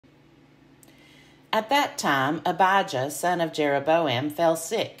At that time Abijah, son of Jeroboam, fell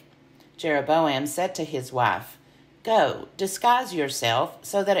sick. Jeroboam said to his wife, "Go, disguise yourself,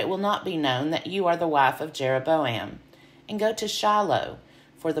 so that it will not be known that you are the wife of Jeroboam, and go to Shiloh,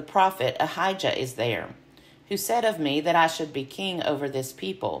 for the prophet Ahijah is there, who said of me that I should be king over this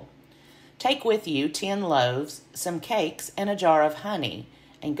people. Take with you 10 loaves, some cakes, and a jar of honey,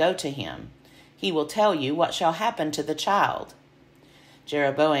 and go to him. He will tell you what shall happen to the child."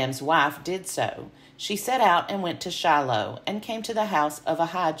 Jeroboam's wife did so. She set out and went to Shiloh, and came to the house of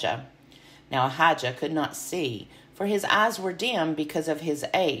Ahijah. Now Ahijah could not see, for his eyes were dim because of his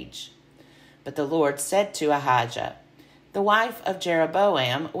age. But the Lord said to Ahijah, "The wife of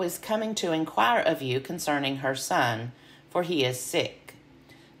Jeroboam was coming to inquire of you concerning her son, for he is sick.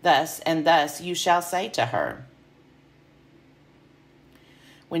 Thus and thus you shall say to her."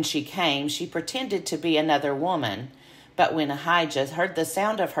 When she came, she pretended to be another woman. But when Ahijah heard the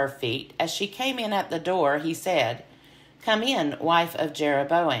sound of her feet, as she came in at the door, he said, "Come in, wife of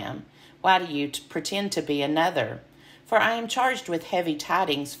Jeroboam. Why do you pretend to be another? For I am charged with heavy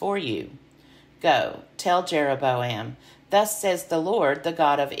tidings for you. Go, tell Jeroboam, thus says the Lord, the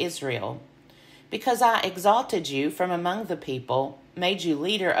God of Israel. Because I exalted you from among the people, made you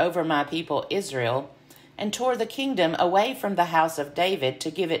leader over my people Israel, and tore the kingdom away from the house of David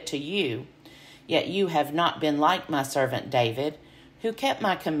to give it to you, yet you have not been like my servant David, who kept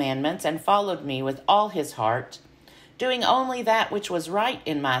my commandments and followed me with all his heart, doing only that which was right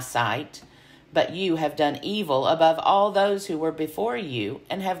in my sight. But you have done evil above all those who were before you,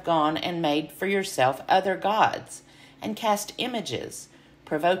 and have gone and made for yourself other gods, and cast images,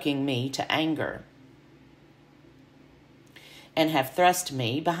 provoking me to anger, and have thrust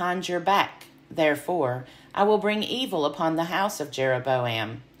me behind your back. Therefore I will bring evil upon the house of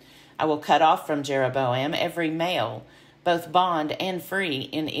Jeroboam. I will cut off from Jeroboam every male, both bond and free,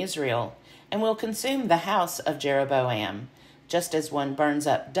 in Israel, and will consume the house of Jeroboam, just as one burns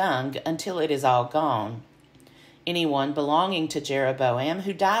up dung until it is all gone. Anyone belonging to Jeroboam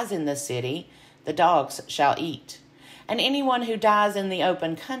who dies in the city, the dogs shall eat. And anyone who dies in the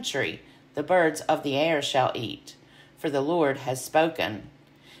open country, the birds of the air shall eat. For the Lord has spoken.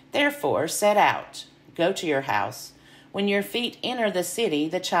 Therefore set out, go to your house. When your feet enter the city,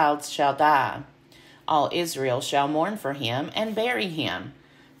 the child shall die. All Israel shall mourn for him and bury him,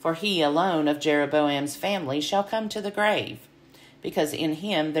 for he alone of Jeroboam's family shall come to the grave, because in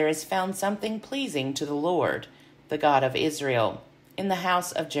him there is found something pleasing to the Lord, the God of Israel, in the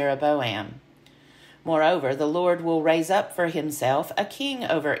house of Jeroboam. Moreover, the Lord will raise up for himself a king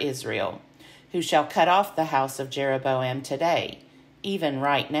over Israel, who shall cut off the house of Jeroboam today, even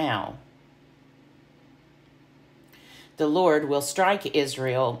right now. The Lord will strike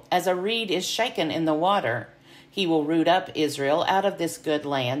Israel as a reed is shaken in the water. He will root up Israel out of this good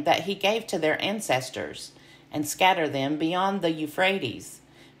land that he gave to their ancestors, and scatter them beyond the Euphrates,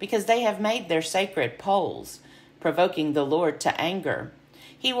 because they have made their sacred poles, provoking the Lord to anger.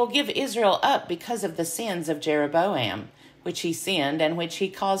 He will give Israel up because of the sins of Jeroboam, which he sinned and which he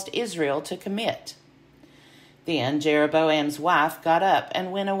caused Israel to commit. Then Jeroboam's wife got up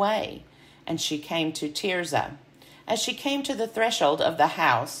and went away, and she came to Tirzah. As she came to the threshold of the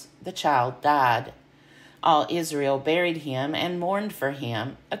house, the child died. All Israel buried him and mourned for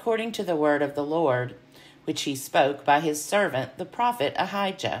him, according to the word of the Lord, which he spoke by his servant the prophet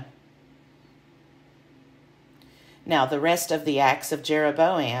Ahijah. Now the rest of the acts of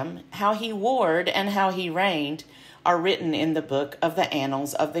Jeroboam, how he warred and how he reigned, are written in the book of the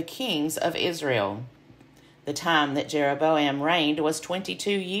annals of the kings of Israel. The time that Jeroboam reigned was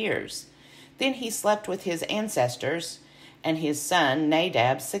 22 years. Then he slept with his ancestors, and his son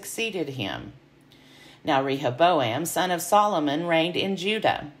Nadab succeeded him. Now Rehoboam, son of Solomon, reigned in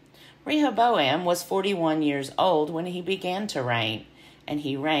Judah. Rehoboam was 41 years old when he began to reign, and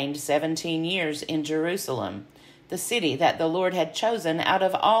he reigned 17 years in Jerusalem, the city that the Lord had chosen out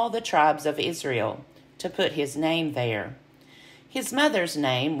of all the tribes of Israel, to put his name there. His mother's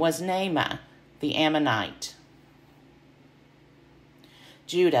name was Naamah, the Ammonite.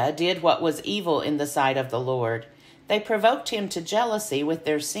 Judah did what was evil in the sight of the Lord. They provoked him to jealousy with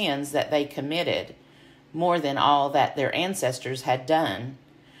their sins that they committed, more than all that their ancestors had done.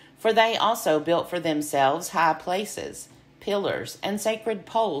 For they also built for themselves high places, pillars, and sacred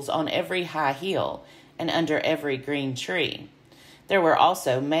poles on every high hill, and under every green tree. There were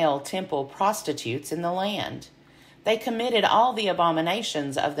also male temple prostitutes in the land. They committed all the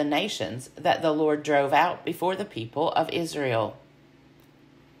abominations of the nations that the Lord drove out before the people of Israel.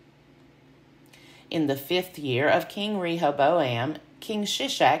 In the 5th year of King Rehoboam, King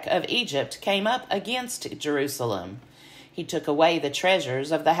Shishak of Egypt came up against Jerusalem. He took away the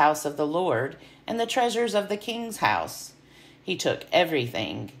treasures of the house of the Lord and the treasures of the king's house. He took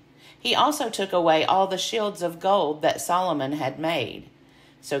everything. He also took away all the shields of gold that Solomon had made.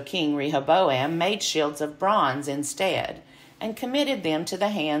 So King Rehoboam made shields of bronze instead, and committed them to the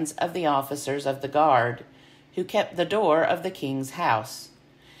hands of the officers of the guard, who kept the door of the king's house.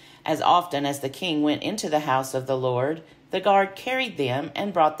 As often as the king went into the house of the Lord, the guard carried them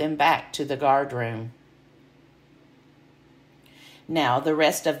and brought them back to the guard room. Now the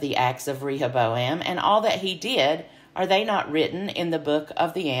rest of the acts of Rehoboam and all that he did, are they not written in the book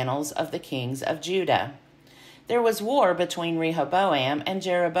of the annals of the kings of Judah? There was war between Rehoboam and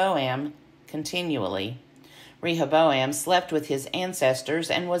Jeroboam continually. Rehoboam slept with his ancestors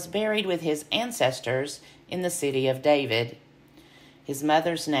and was buried with his ancestors in the city of David. His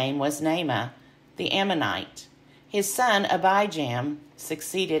mother's name was Naamah, the Ammonite. His son Abijam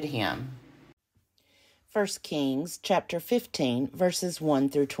succeeded him. 1 Kings chapter 15, verses 1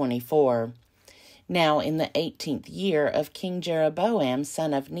 through 24. Now in the 18th year of King Jeroboam,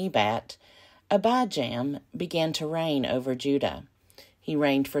 son of Nebat, Abijam began to reign over Judah. He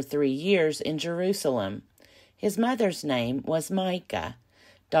reigned for 3 years in Jerusalem. His mother's name was Micah,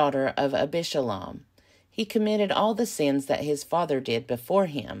 daughter of Abishalom. He committed all the sins that his father did before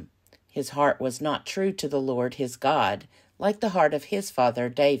him. His heart was not true to the Lord his God, like the heart of his father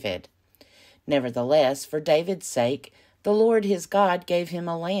David. Nevertheless, for David's sake, the Lord his God gave him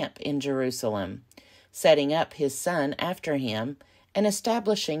a lamp in Jerusalem, setting up his son after him, and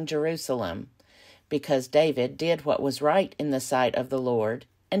establishing Jerusalem, because David did what was right in the sight of the Lord,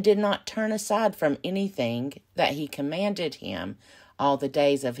 and did not turn aside from anything that he commanded him all the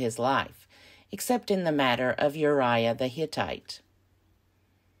days of his life, except in the matter of Uriah the Hittite.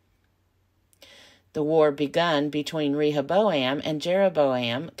 The war begun between Rehoboam and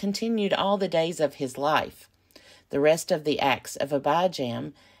Jeroboam continued all the days of his life. The rest of the acts of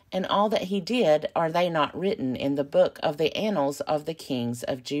Abijam and all that he did, are they not written in the book of the annals of the kings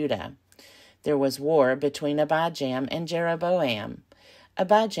of Judah? There was war between Abijam and Jeroboam.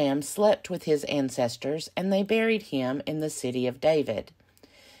 Abijam slept with his ancestors, and they buried him in the city of David.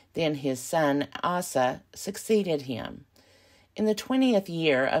 Then his son Asa succeeded him. In the 20th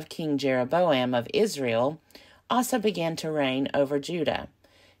year of King Jeroboam of Israel, Asa began to reign over Judah.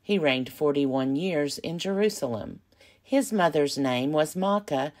 He reigned 41 years in Jerusalem. His mother's name was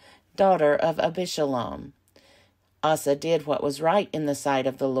Maacah, daughter of Abishalom. Asa did what was right in the sight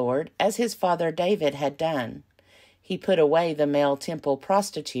of the Lord, as his father David had done. He put away the male temple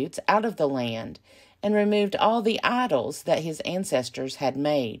prostitutes out of the land, and removed all the idols that his ancestors had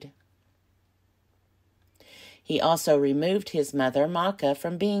made. He also removed his mother Maacah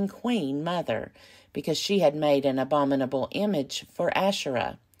from being queen mother, because she had made an abominable image for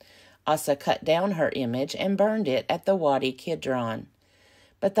Asherah. Asa cut down her image and burned it at the Wadi Kidron.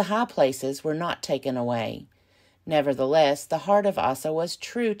 But the high places were not taken away. Nevertheless, the heart of Asa was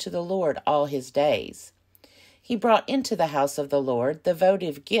true to the Lord all his days. He brought into the house of the Lord the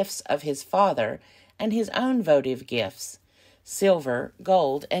votive gifts of his father and his own votive gifts, silver,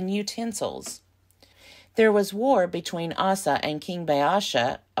 gold, and utensils. There was war between Asa and King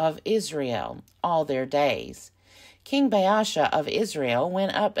Baasha of Israel all their days. King Baasha of Israel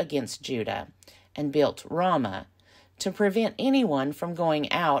went up against Judah and built Ramah to prevent anyone from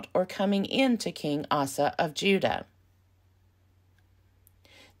going out or coming in to King Asa of Judah.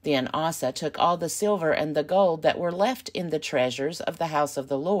 Then Asa took all the silver and the gold that were left in the treasures of the house of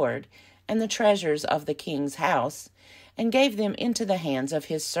the Lord and the treasures of the king's house, and gave them into the hands of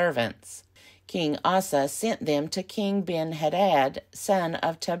his servants. King Asa sent them to King Ben-Hadad, son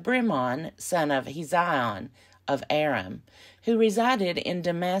of Tabrimon, son of Hezion of Aram, who resided in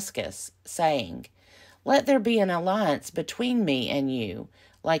Damascus, saying, "Let there be an alliance between me and you,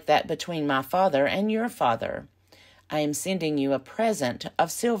 like that between my father and your father. I am sending you a present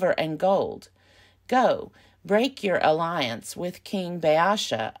of silver and gold. Go, break your alliance with King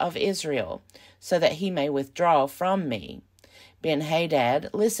Baasha of Israel, so that he may withdraw from me." Ben-Hadad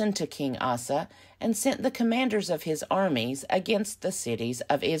listened to King Asa and sent the commanders of his armies against the cities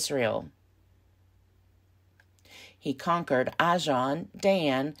of Israel. He conquered Ajon,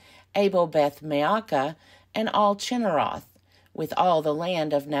 Dan, Abel-Beth-Maacah, and all Chinneroth, with all the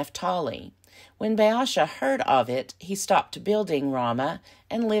land of Naphtali. When Baasha heard of it, he stopped building Ramah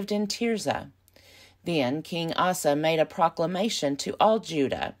and lived in Tirzah. Then King Asa made a proclamation to all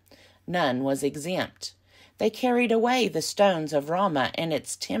Judah. None was exempt. They carried away the stones of Ramah and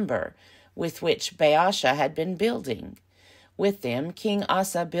its timber, with which Baasha had been building. With them King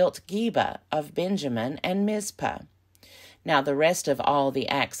Asa built Geba of Benjamin and Mizpah. Now the rest of all the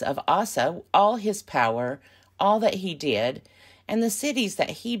acts of Asa, all his power, all that he did, and the cities that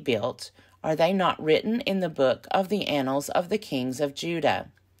he built, are they not written in the book of the annals of the kings of Judah?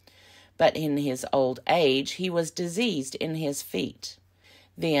 But in his old age he was diseased in his feet.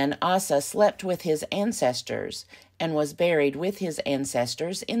 Then Asa slept with his ancestors, and was buried with his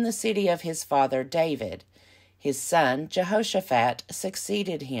ancestors in the city of his father David. His son Jehoshaphat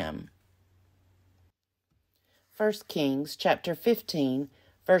succeeded him. 1 Kings chapter 15,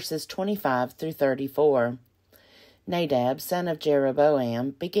 verses 25 through 34. Nadab, son of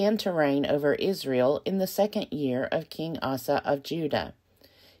Jeroboam, began to reign over Israel in the 2nd year of King Asa of Judah.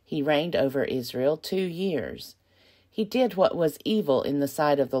 He reigned over Israel 2 years. He did what was evil in the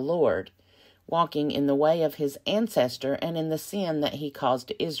sight of the Lord, walking in the way of his ancestor and in the sin that he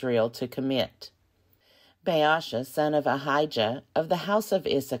caused Israel to commit. Baasha, son of Ahijah, of the house of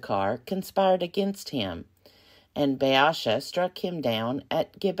Issachar, conspired against him, and Baasha struck him down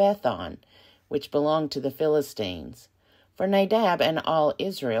at Gibbethon, which belonged to the Philistines. For Nadab and all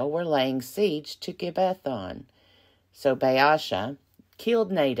Israel were laying siege to Gibbethon. So Baasha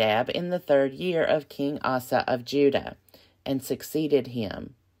killed Nadab in the 3rd year of King Asa of Judah, and succeeded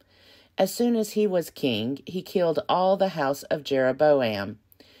him. As soon as he was king, he killed all the house of Jeroboam.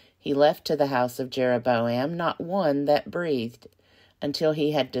 He left to the house of Jeroboam not one that breathed, until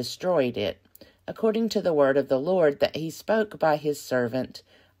he had destroyed it, according to the word of the Lord that he spoke by his servant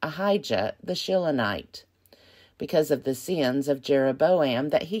Ahijah the Shilonite, because of the sins of Jeroboam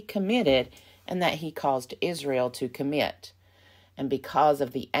that he committed and that he caused Israel to commit, and because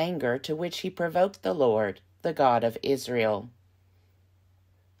of the anger to which he provoked the Lord, the God of Israel.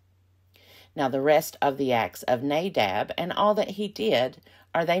 Now the rest of the acts of Nadab and all that he did,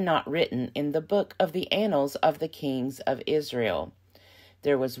 are they not written in the book of the annals of the kings of Israel?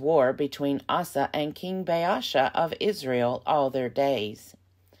 There was war between Asa and King Baasha of Israel all their days.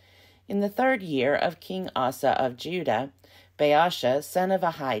 In the 3rd year of King Asa of Judah, Baasha, son of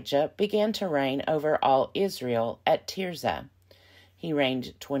Ahijah, began to reign over all Israel at Tirzah. He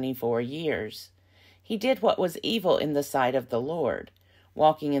reigned 24 years. He did what was evil in the sight of the Lord,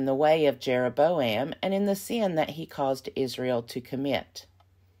 walking in the way of Jeroboam and in the sin that he caused Israel to commit.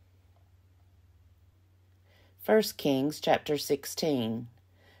 1 Kings chapter 16.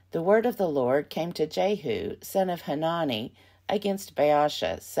 The word of the Lord came to Jehu, son of Hanani, against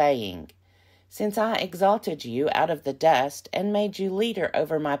Baasha, saying, Since I exalted you out of the dust and made you leader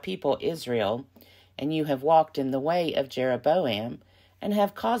over my people Israel, and you have walked in the way of Jeroboam, and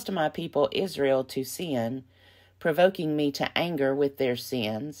have caused my people Israel to sin, provoking me to anger with their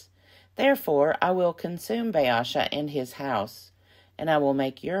sins, therefore I will consume Baasha and his house, and I will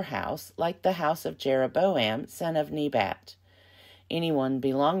make your house like the house of Jeroboam, son of Nebat. Anyone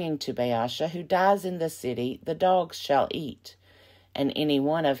belonging to Baasha who dies in the city, the dogs shall eat, and any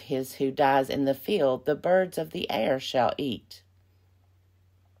one of his who dies in the field, the birds of the air shall eat.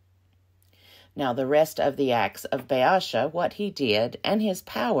 Now the rest of the acts of Baasha, what he did, and his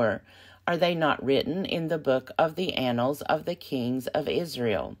power, are they not written in the book of the annals of the kings of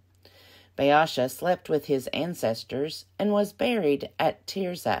Israel? Baasha slept with his ancestors, and was buried at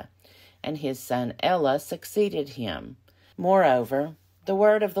Tirzah, and his son Elah succeeded him. Moreover, the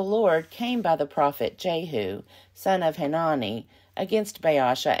word of the Lord came by the prophet Jehu, son of Hanani, against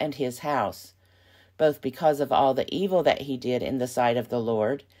Baasha and his house, both because of all the evil that he did in the sight of the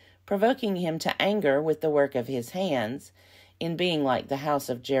Lord, provoking him to anger with the work of his hands, in being like the house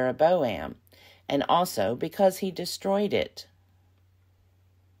of Jeroboam, and also because he destroyed it.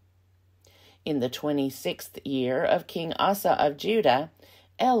 In the 26th year of King Asa of Judah,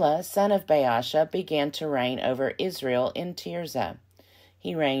 Elah, son of Baasha, began to reign over Israel in Tirzah.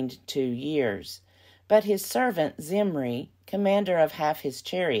 He reigned 2 years. But his servant Zimri, commander of half his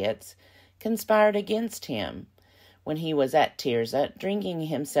chariots, conspired against him. When he was at Tirzah, drinking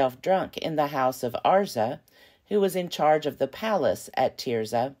himself drunk in the house of Arza, who was in charge of the palace at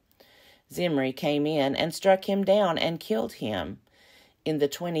Tirzah, Zimri came in and struck him down and killed him in the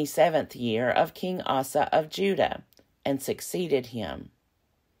 27th year of King Asa of Judah, and succeeded him.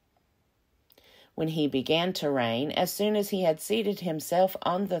 When he began to reign, as soon as he had seated himself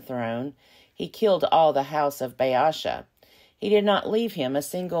on the throne, he killed all the house of Baasha. He did not leave him a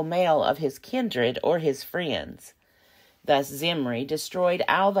single male of his kindred or his friends. Thus Zimri destroyed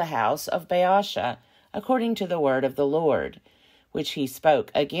all the house of Baasha, according to the word of the Lord, which he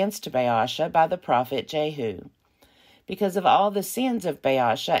spoke against Baasha by the prophet Jehu, because of all the sins of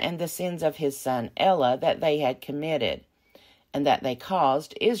Baasha and the sins of his son Elah that they had committed, and that they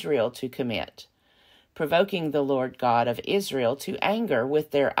caused Israel to commit, provoking the Lord God of Israel to anger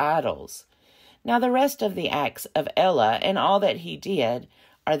with their idols. Now the rest of the acts of Elah and all that he did,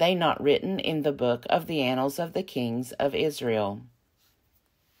 Are they not written in the book of the annals of the kings of Israel?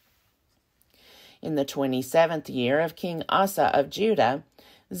 In the 27th year of King Asa of Judah,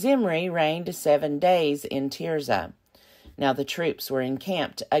 Zimri reigned 7 days in Tirzah. Now the troops were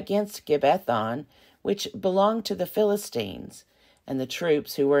encamped against Gibbethon, which belonged to the Philistines. And the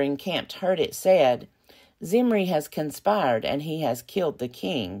troops who were encamped heard it said, Zimri has conspired, and he has killed the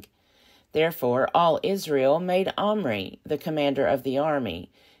king. Therefore all Israel made Omri, the commander of the army,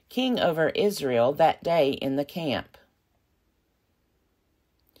 king over Israel that day in the camp.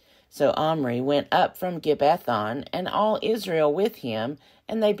 So Omri went up from Gibbethon, and all Israel with him,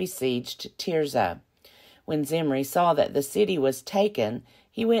 and they besieged Tirzah. When Zimri saw that the city was taken,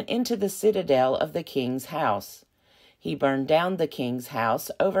 he went into the citadel of the king's house. He burned down the king's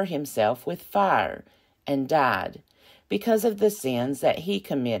house over himself with fire, and died, because of the sins that he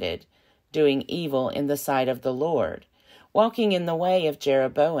committed, doing evil in the sight of the Lord, walking in the way of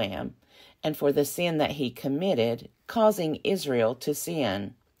Jeroboam, and for the sin that he committed, causing Israel to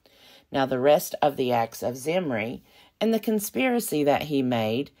sin. Now the rest of the acts of Zimri, and the conspiracy that he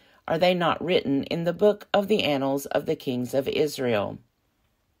made, are they not written in the book of the annals of the kings of Israel?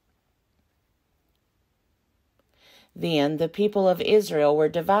 Then the people of Israel were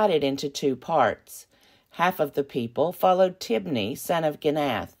divided into 2 parts. Half of the people followed Tibni, son of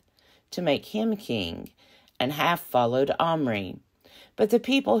Ginath, to make him king, and half followed Omri. But the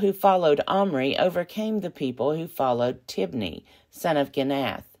people who followed Omri overcame the people who followed Tibni, son of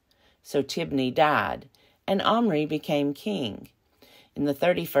Ginath. So Tibni died, and Omri became king. In the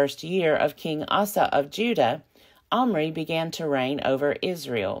 31st year of King Asa of Judah, Omri began to reign over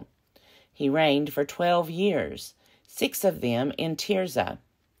Israel. He reigned for 12 years, 6 of them in Tirzah.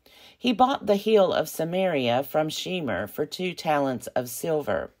 He bought the hill of Samaria from Shemer for 2 talents of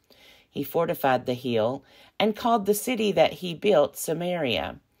silver. He fortified the hill, and called the city that he built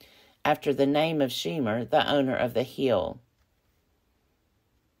Samaria, after the name of Shemer, the owner of the hill.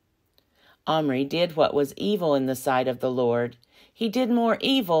 Omri did what was evil in the sight of the Lord. He did more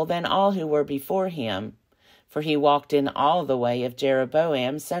evil than all who were before him, for he walked in all the way of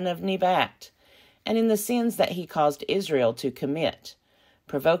Jeroboam, son of Nebat, and in the sins that he caused Israel to commit,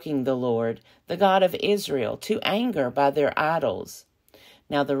 provoking the Lord, the God of Israel, to anger by their idols.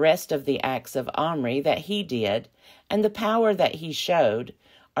 Now the rest of the acts of Omri that he did, and the power that he showed,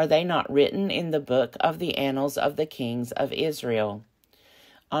 are they not written in the book of the annals of the kings of Israel?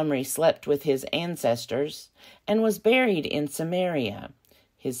 Omri slept with his ancestors, and was buried in Samaria.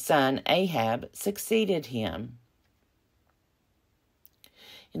 His son Ahab succeeded him.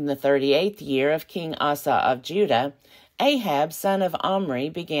 In the 38th year of King Asa of Judah, Ahab, son of Omri,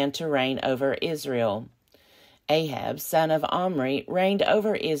 began to reign over Israel. Ahab, son of Omri, reigned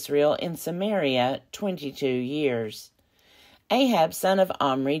over Israel in Samaria 22 years. Ahab, son of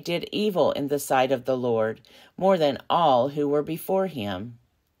Omri, did evil in the sight of the Lord, more than all who were before him.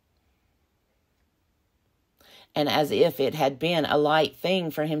 And as if it had been a light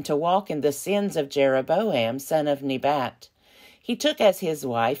thing for him to walk in the sins of Jeroboam, son of Nebat, he took as his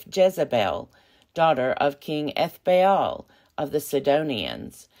wife Jezebel, daughter of King Ethbaal of the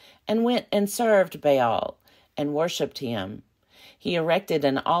Sidonians, and went and served Baal, and worshipped him. He erected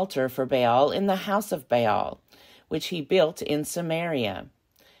an altar for Baal in the house of Baal, which he built in Samaria.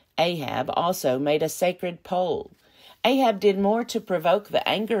 Ahab also made a sacred pole. Ahab did more to provoke the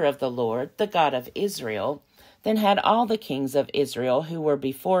anger of the Lord, the God of Israel, than had all the kings of Israel who were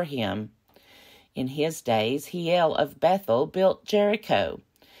before him. In his days Hiel of Bethel built Jericho.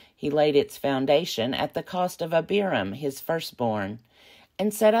 He laid its foundation at the cost of Abiram, his firstborn,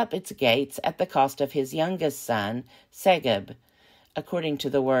 and set up its gates at the cost of his youngest son, Segub, according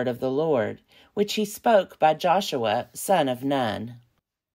to the word of the Lord, which he spoke by Joshua, son of Nun.